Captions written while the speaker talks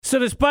So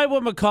despite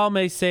what McCall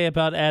may say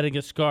about adding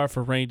a scarf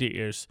or reindeer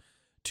ears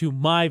to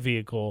my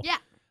vehicle,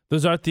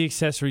 those aren't the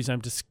accessories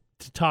I'm just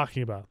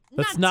talking about.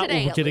 That's not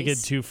today, what we're getting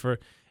into for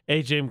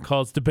AJ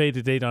McCall's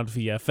debate date on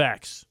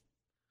VFX.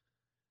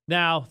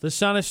 Now, the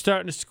sun is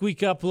starting to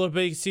squeak up a little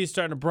bit. You can see it's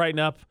starting to brighten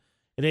up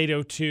at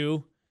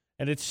 8:02,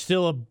 and it's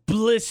still a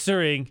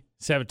blistering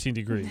 17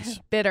 degrees.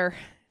 Bitter.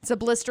 It's a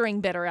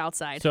blistering bitter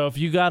outside. So if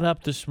you got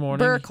up this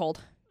morning, Burr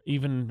cold.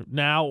 Even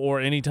now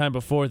or any time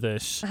before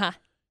this,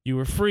 you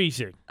were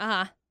freezing.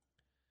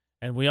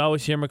 And we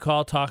always hear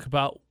McCall talk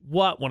about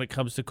what when it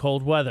comes to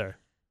cold weather?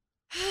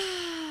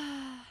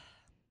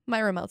 My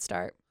remote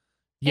start.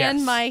 Yes.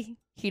 And my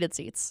heated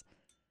seats.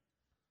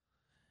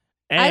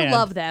 I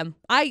love them.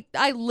 I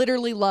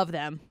literally love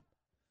them.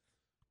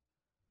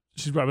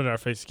 She's rubbing our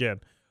face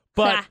again.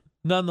 But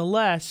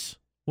nonetheless,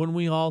 when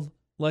we all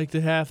like to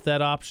have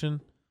that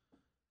option.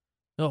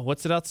 Oh,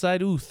 what's it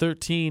outside? Ooh,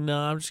 13.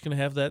 I'm just going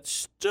to have that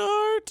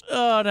start.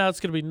 Oh, now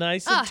it's going to be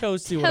nice and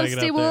toasty when I get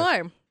out there.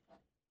 Warm.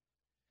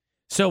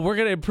 So we're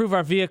going to improve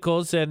our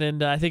vehicles,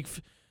 and I think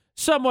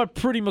somewhat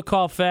pretty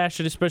McCall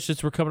fashion, especially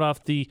since we're coming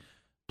off the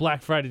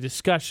Black Friday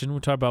discussion. We're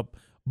talking about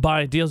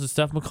buying deals and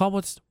stuff. McCall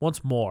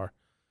wants more.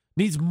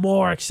 Needs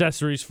more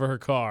accessories for her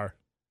car.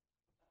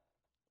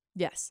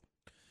 Yes.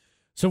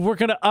 So we're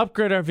going to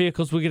upgrade our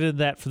vehicles. We'll get into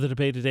that for the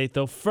debate today,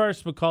 though.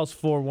 First, McCall's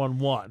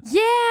 411.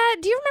 Yeah.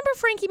 Do you remember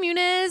Frankie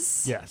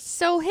Muniz? Yes.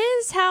 So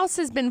his house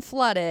has been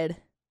flooded.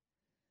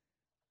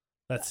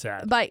 That's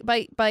sad.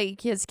 By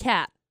his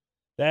cat.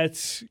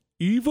 That's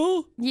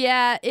evil?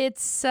 Yeah,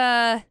 it's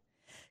kind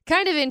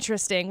of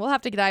interesting. We'll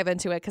have to dive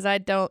into it because I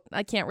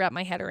can't wrap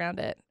my head around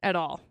it at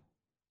all.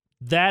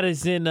 That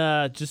is in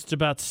just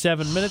about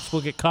 7 minutes.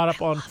 We'll get caught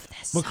up on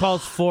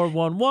McCall's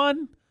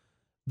 411.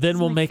 Then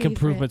we'll make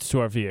improvements to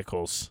our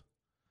vehicles.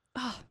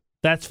 Oh.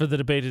 That's for the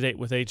debate today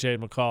with AJ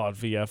and McCall on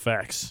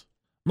VFX.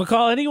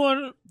 McCall,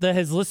 anyone that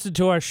has listened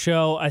to our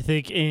show, I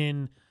think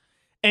in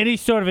any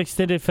sort of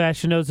extended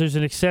fashion knows there's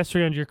an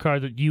accessory on your car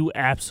that you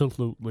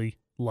absolutely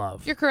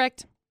love. You're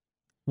correct.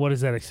 What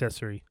is that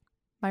accessory?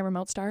 My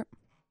remote start.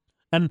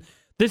 And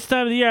this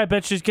time of the year, I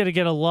bet she's going to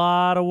get a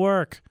lot of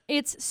work.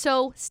 It's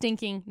so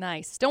stinking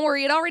nice. Don't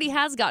worry, it already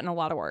has gotten a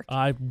lot of work.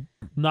 I'm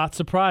not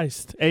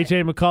surprised.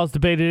 AJ and McCall's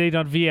debate at 8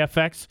 on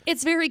VFX.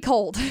 It's very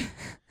cold.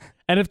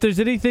 And if there's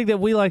anything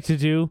that we like to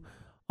do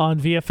on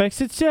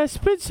VFX, it's just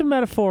spend some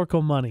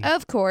metaphorical money.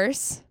 Of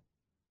course.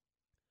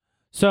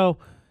 So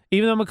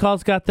even though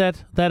McCall's got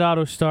that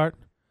auto start,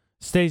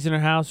 stays in her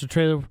house or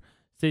trailer,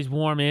 stays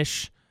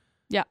warm-ish.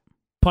 Yeah.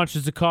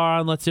 Punches the car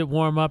on, lets it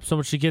warm up so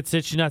when she gets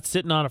it, she's not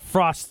sitting on a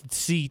frosted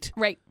seat.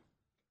 Right.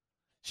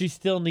 She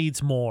still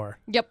needs more.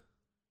 Yep.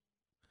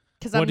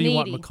 Because I'm What do you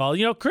needy. want, McCall?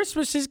 You know,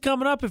 Christmas is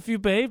coming up. If you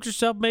behaved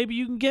yourself, maybe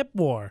you can get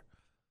more.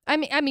 I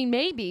mean,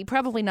 maybe.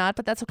 Probably not,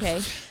 but that's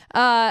okay.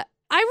 I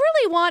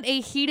really want a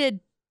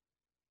heated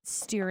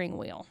steering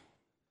wheel.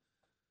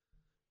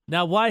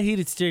 Now, why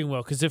heated steering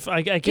wheel? Because if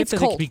I get It's that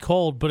cold. it can be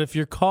cold, but if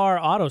your car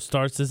auto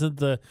starts, isn't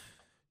the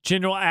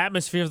general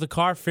atmosphere of the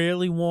car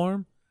fairly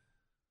warm?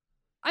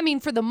 I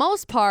mean, for the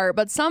most part,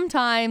 but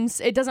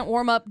sometimes it doesn't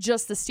warm up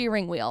just the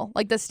steering wheel.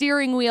 Like the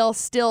steering wheel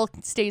still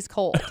stays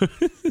cold.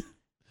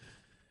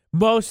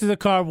 Most of the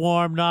car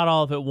warm, not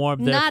all of it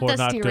warm. Not Therefore, the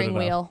good steering enough.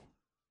 wheel.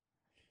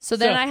 So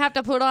then I have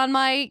to put on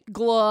my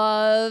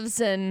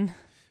gloves and...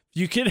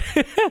 You can.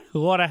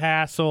 What a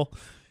hassle!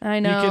 I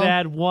know. You could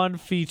add one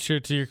feature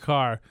to your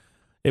car.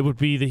 It would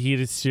be the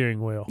heated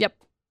steering wheel. Yep.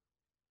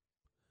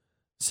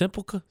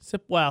 Simple.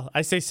 Well,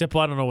 I say simple.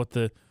 I don't know what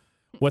the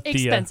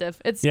expensive.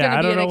 It's yeah, going to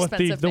I be don't an know what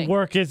expensive the thing.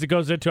 work is that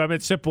goes into it. I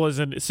mean, simple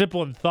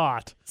in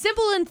thought.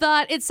 Simple in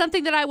thought. It's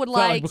something that I would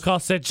Like like.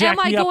 McCall said,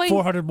 jack me up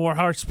 400 more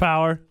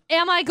horsepower.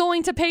 Am I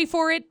going to pay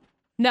for it?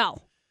 No.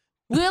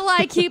 Will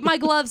I keep my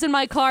gloves in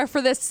my car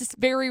for this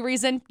very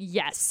reason?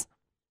 Yes.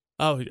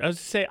 Oh, I was gonna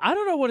say I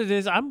don't know what it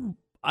is. I don't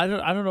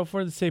know if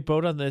we're in the same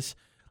boat on this.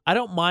 I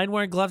don't mind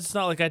wearing gloves. It's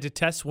not like I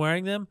detest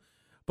wearing them,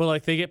 but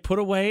like they get put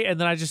away and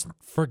then I just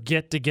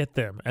forget to get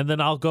them. And then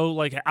I'll go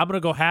I'm going to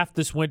go half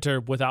this winter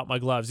without my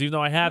gloves, even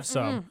though I have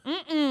some.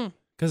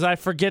 Because I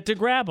forget to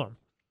grab them.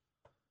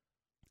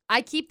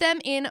 I keep them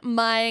in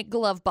my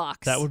glove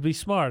box. That would be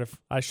smart. If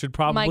I should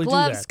probably my do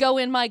gloves that. go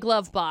in my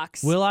glove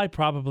box. Will I?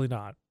 Probably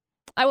not.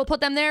 I will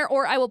put them there,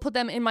 or I will put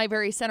them in my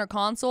very center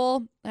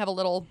console. I have a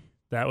little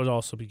That would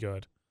also be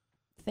good.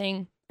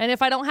 thing. And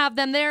if I don't have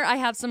them there, I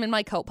have some in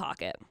my coat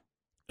pocket.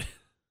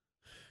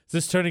 Is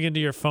this turning into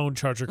your phone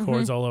charger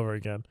cords all over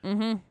again?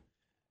 Mm-hmm.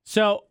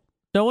 So,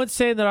 no one's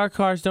saying that our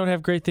cars don't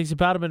have great things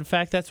about them. In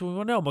fact, that's what we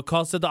want to know.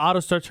 McCall said the auto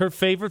start's her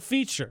favorite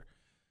feature.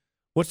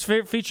 What's your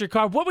favorite feature of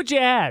your car? What would you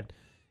add?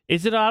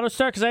 Is it an auto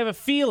start? Because I have a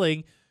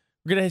feeling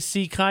we're going to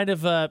see kind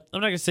of I'm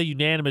not going to say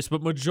unanimous,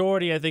 but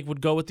majority, I think,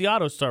 would go with the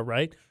auto start,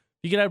 right?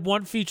 You could add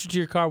one feature to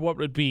your car, what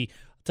would it be?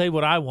 I'll tell you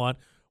what I want.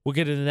 We'll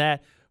get into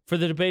that for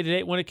the debate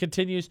today when it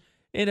continues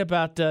in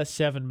about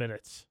 7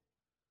 minutes.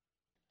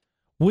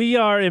 We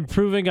are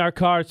improving our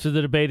cars for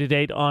the debate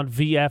today on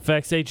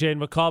VFX, AJ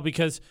and McCall,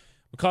 because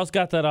McCall's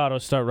got that auto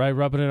start, right?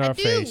 Rubbing it in our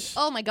face.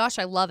 Oh my gosh,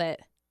 I love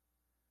it.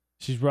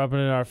 She's rubbing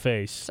it in our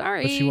face.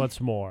 Sorry. But she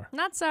wants more.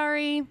 Not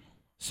sorry.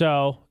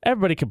 So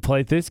everybody can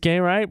play this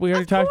game, right? We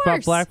already talked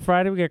about Black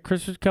Friday. We got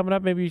Christmas coming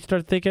up. Maybe you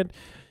start thinking,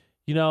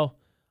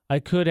 I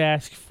could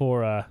ask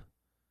for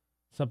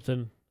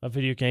something, a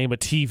video game, a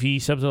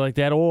TV, something like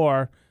that,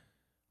 or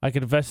I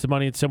could invest the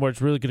money in somewhere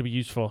it's really going to be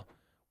useful.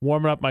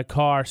 Warming up my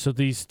car so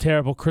these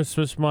terrible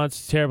Christmas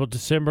months, terrible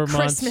December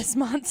months. Christmas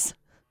months.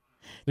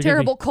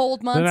 Terrible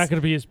cold months. They're not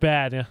going to be as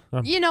bad.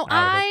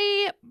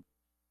 Yeah.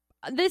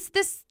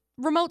 This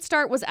remote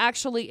start was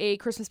actually a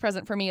Christmas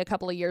present for me a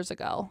couple of years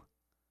ago.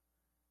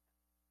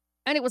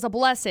 And it was a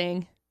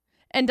blessing.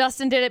 And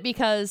Dustin did it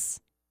because,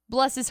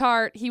 bless his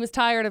heart, he was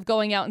tired of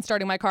going out and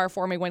starting my car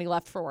for me when he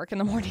left for work in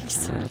the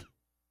mornings.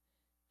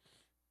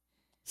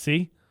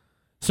 See?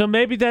 So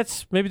maybe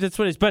that's what it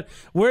is. But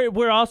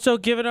we're also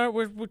giving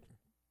we're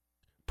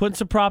putting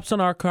some props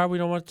on our car. We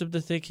don't want them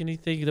to think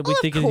anything that we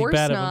think anything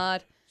bad of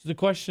them. So the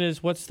question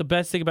is, what's the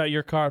best thing about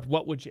your car?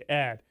 What would you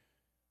add?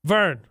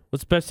 Vern,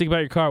 what's the best thing about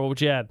your car? What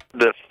would you add?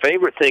 The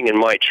favorite thing in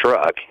my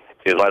truck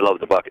is I love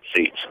the bucket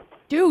seats.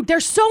 Dude, they're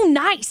so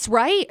nice,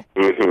 right?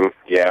 Mm-hmm,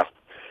 yeah.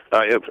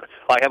 I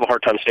have a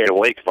hard time staying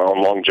awake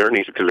on long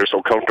journeys because they're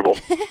so comfortable.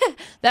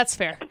 That's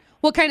fair.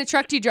 What kind of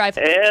truck do you drive?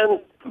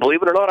 And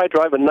believe it or not, I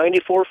drive a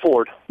 94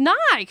 Ford.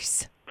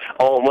 Nice.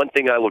 Oh, and one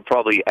thing I would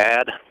probably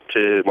add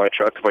to my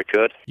truck if I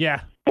could.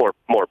 Yeah.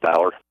 More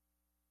power.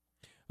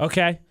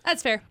 Okay.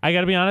 That's fair. I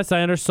got to be honest,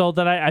 I undersold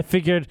that. I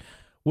figured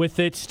with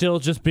it still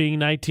just being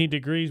 19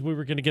 degrees, we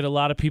were going to get a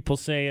lot of people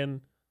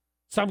saying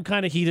some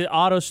kind of heated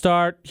auto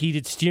start,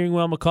 heated steering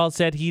wheel. McCall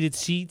said heated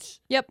seats.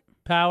 Yep.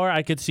 Power.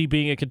 I could see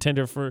being a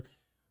contender for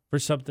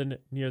something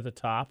near the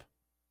top.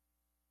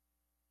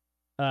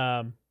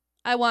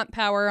 I want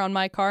power on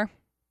my car.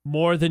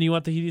 More than you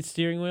want the heated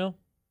steering wheel?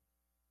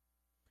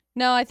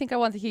 No, I think I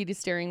want the heated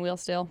steering wheel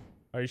still.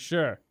 Are you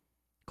sure?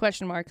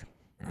 Question mark.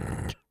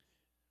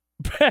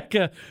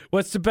 Becca,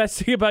 what's the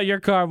best thing about your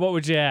car? What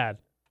would you add?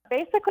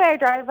 Basically, I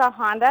drive a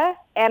Honda,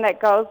 and it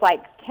goes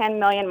like 10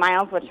 million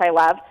miles, which I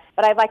love.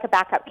 But I'd like a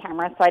backup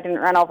camera so I didn't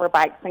run over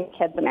bikes and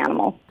kids and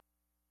animals.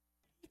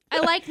 I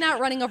like not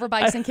running over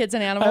bikes and kids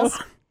and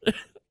animals.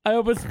 I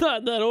hope it's not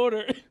in that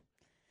order.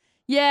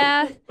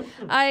 Yeah,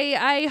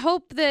 I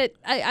hope that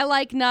I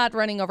like not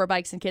running over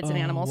bikes and kids and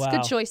animals. Wow.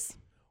 Good choice.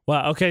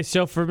 Wow. Okay,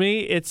 so for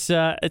me,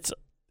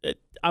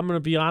 I'm gonna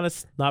be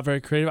honest, not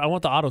very creative. I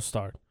want the auto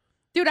start.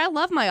 Dude, I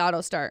love my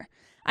auto start.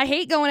 I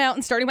hate going out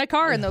and starting my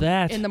car in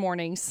the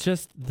mornings.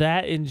 Just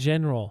that in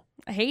general.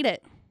 I hate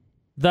it.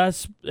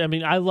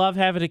 I love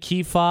having a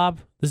key fob.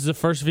 This is the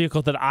first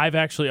vehicle that I've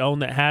actually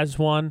owned that has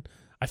one.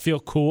 I feel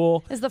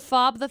cool. Is the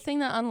fob the thing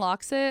that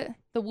unlocks it?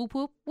 The whoop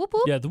whoop? Whoop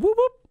whoop? Yeah, the whoop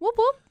whoop. Whoop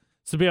whoop.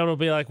 So be able to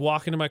be like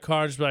walking to my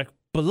car, just be like,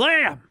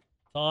 blam!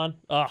 On.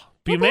 Oh,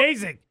 be Whoop, whoop.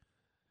 amazing.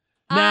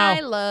 Now, I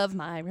love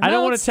my remote I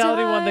don't want to tell start.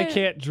 anyone they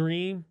can't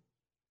dream,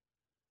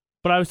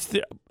 but I was,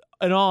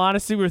 in all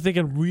honesty, we were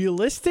thinking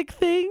realistic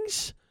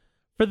things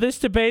for this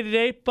debate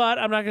today, but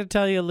I'm not going to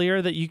tell you,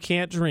 Lear, that you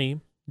can't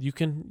dream. You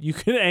can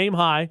aim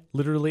high,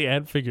 literally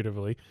and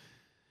figuratively.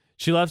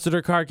 She loves that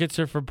her car gets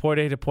her from point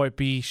A to point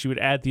B. She would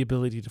add the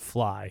ability to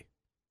fly.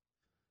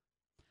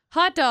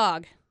 Hot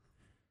dog.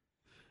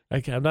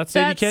 Okay, I'm not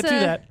saying you can't do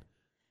that.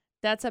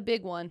 That's a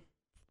big one.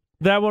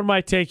 That one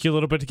might take you a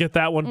little bit to get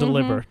that one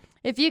delivered.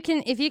 If you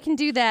can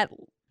do that,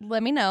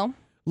 let me know.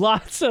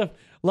 Lots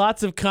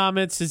of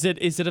comments. Is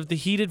it of the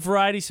heated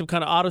variety, some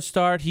kind of auto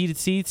start, heated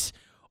seats,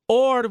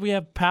 or do we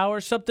have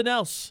power, something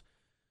else?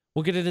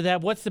 We'll get into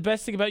that. What's the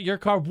best thing about your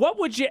car? What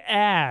would you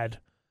add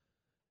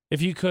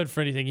if you could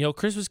for anything?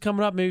 Christmas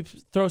coming up. Maybe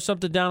throw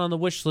something down on the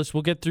wish list.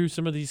 We'll get through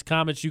some of these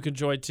comments. You can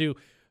join too.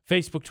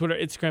 Facebook, Twitter,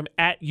 Instagram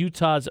at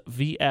Utah's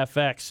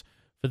VFX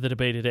for the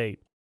debate at 8.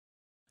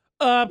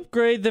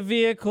 Upgrade the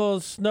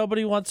vehicles.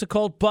 Nobody wants a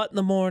cold butt in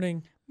the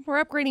morning.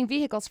 We're upgrading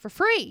vehicles for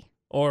free.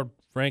 Or,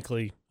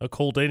 frankly, a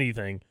cold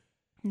anything.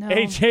 No.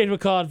 AJ and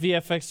McCall at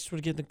VFX. Just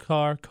want to get in the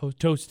car,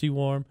 toasty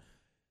warm.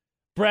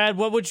 Brad,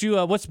 what's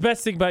the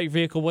best thing about your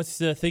vehicle? What's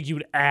the thing you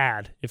would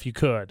add if you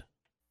could?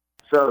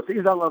 So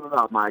things I love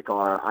about my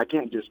car, I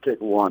can't just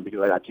pick one because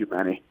I got too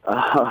many.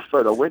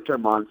 For the winter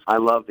months, I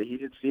love the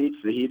heated seats,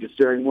 the heated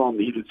steering wheel, and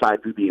the heated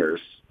side view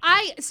mirrors.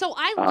 I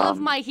love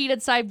my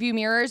heated side view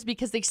mirrors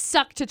because they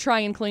suck to try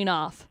and clean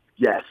off.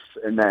 Yes,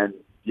 and then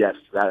yes,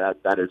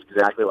 that is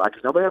exactly why.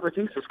 Because nobody ever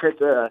thinks to scrape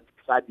the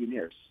side view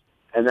mirrors.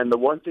 And then the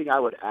one thing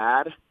I would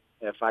add,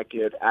 if I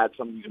could add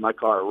something to my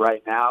car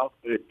right now,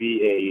 it would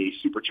be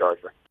a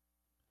supercharger.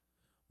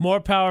 More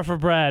power for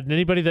Brad. And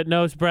anybody that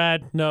knows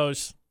Brad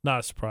knows.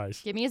 Not a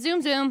surprise. Give me a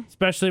zoom zoom.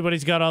 Especially when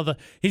he's got the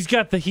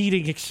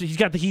heating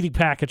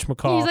package,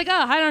 McCall. He's like,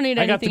 oh, I don't need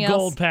anything else. I got the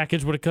gold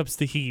package when it comes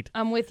to heat.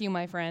 I'm with you,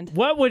 my friend.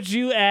 What would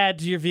you add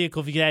to your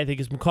vehicle if you could add anything?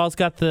 Because McCall's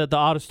got the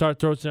auto start,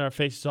 throws in our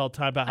faces all the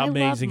time about how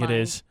amazing it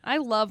is. I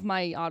love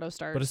my auto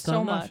start but it's so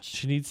not enough. much.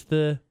 She needs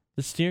the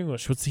steering wheel.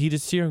 What's the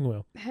heated steering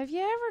wheel? Have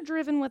you ever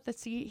driven with the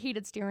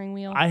heated steering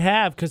wheel? I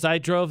have, because I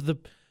drove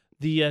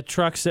the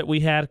trucks that we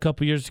had a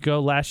couple years ago,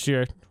 last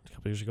year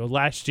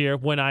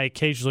when I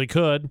occasionally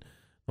could.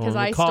 Because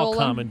I stole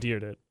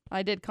commandeered it.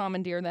 I did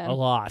commandeer them. A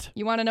lot.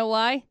 You want to know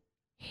why?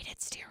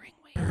 Heated steering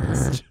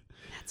wheels.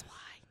 That's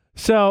why.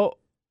 So,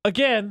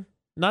 again,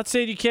 not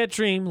saying you can't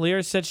dream.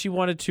 Lyra said she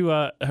wanted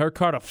to her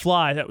car to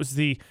fly. That was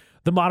the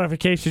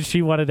modification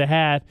she wanted to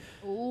have.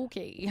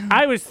 Okay.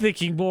 I was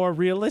thinking more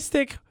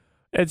realistic.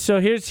 And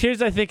so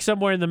here's I think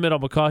somewhere in the middle,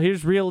 McCall.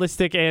 Here's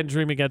realistic and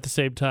dreaming at the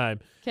same time.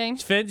 Okay.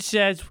 Finn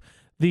says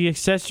the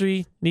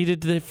accessory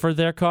needed for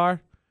their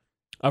car,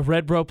 a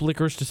red rope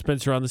licorice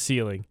dispenser on the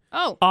ceiling.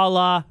 Oh. A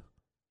la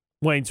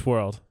Wayne's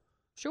World.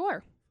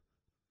 Sure.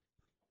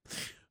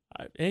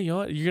 Hey, you know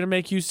what? You're going to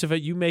make use of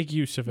it. You make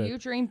use of it. You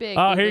dream big.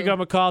 Oh, here you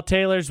boo-boo. go, McCall.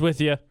 Taylor's with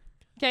you.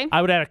 Okay.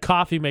 I would add a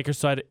coffee maker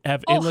so I'd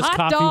have endless hot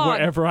coffee dog.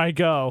 wherever I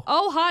go.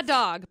 Oh, hot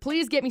dog.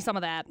 Please get me some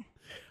of that.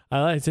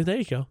 I like it. There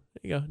you go.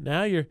 There you go.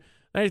 Now you're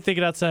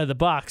thinking outside the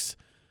box.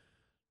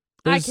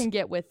 I can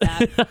get with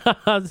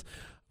that.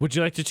 Would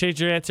you like to change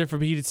your answer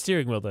from heated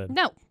steering wheel then?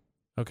 No.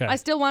 Okay. I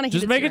still want to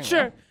Just making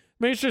sure.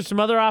 Making sure some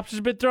other options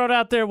have been thrown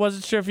out there.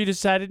 Wasn't sure if you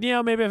decided,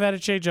 maybe I've had a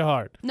change of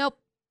heart. Nope.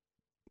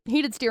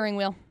 Heated steering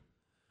wheel.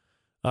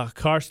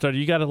 Car starter.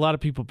 You got a lot of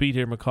people beat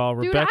here, McCall.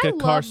 Dude, Rebecca, I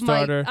car love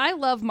starter. I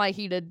love my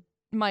Kathy,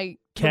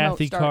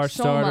 remote car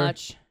so starter.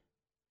 much.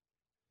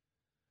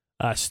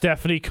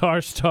 Stephanie,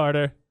 car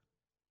starter.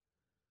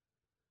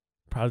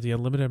 Probably the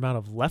unlimited amount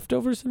of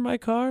leftovers in my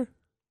car.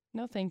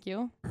 No, thank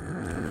you.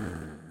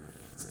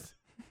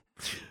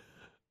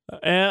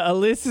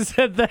 Alyssa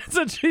said that's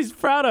what she's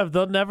proud of.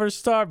 They'll never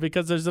starve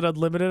because there's an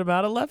unlimited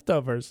amount of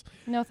leftovers.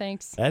 No,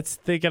 thanks. That's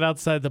thinking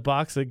outside the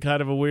box in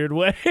kind of a weird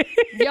way.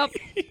 Yep.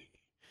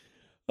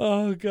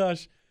 Oh,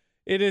 gosh.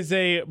 It is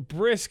a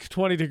brisk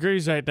 20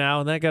 degrees right now,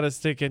 and that got us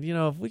thinking,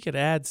 if we could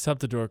add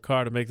something to our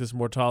car to make this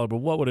more tolerable,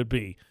 what would it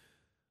be?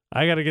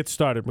 I got to get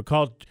started.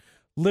 McCall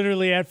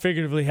literally and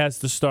figuratively has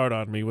the start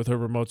on me with her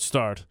remote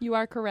start. You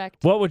are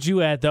correct. What would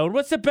you add, though? And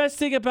what's the best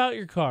thing about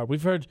your car?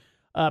 We've heard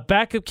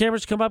backup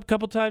cameras come up a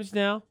couple times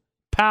now.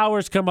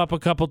 Power's come up a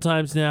couple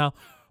times now.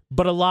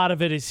 But a lot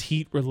of it is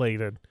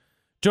heat-related.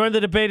 Join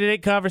the Debate at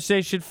 8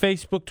 conversation,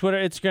 Facebook, Twitter,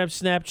 Instagram,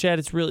 Snapchat.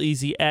 It's real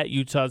easy at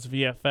Utah's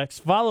VFX.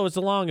 Follow us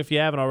along if you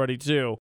haven't already, too.